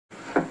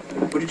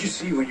What did you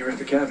see when you were at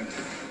the cabin?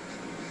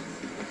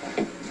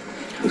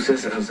 Who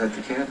says that I was at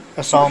the cabin?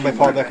 A song by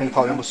Paul Beck and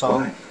Palu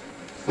song.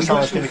 The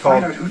song is going to be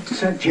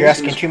called You're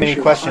Asking Too Many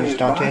Questions,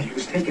 Dante.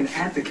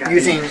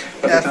 Using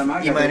F,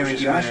 E minor, and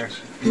D minor.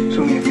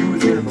 So if you were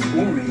there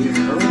before me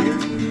earlier,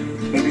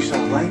 maybe you saw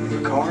a light,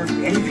 a car,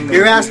 anything.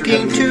 You're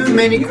asking too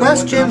many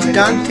questions,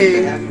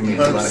 Dante,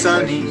 of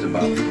Sonny.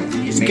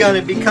 He's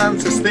gonna become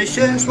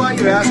suspicious while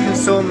you're asking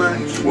so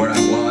much. Where I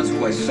was,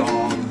 who I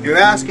saw. You're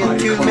asking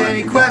too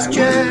many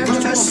questions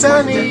to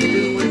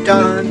Sonny,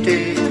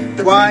 Dante.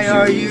 Why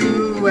are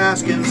you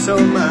asking so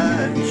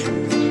much?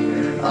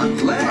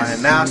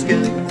 I'm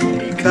asking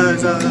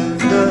because of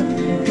the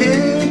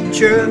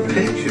picture.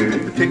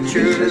 The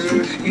picture.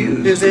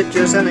 Is it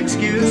just an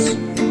excuse?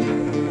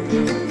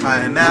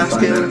 I'm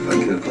asking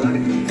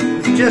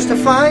just to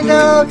find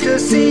out to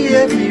see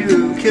if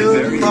you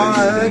killed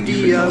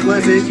Claudia.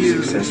 Was it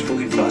you?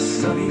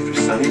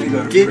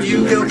 Did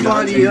you kill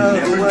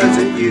Claudia? Or was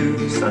it you?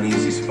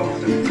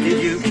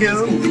 Did you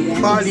kill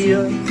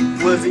Claudia?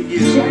 Was it you?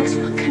 Jax,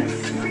 what kind of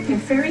freaking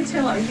fairy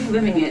tale are you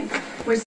living in?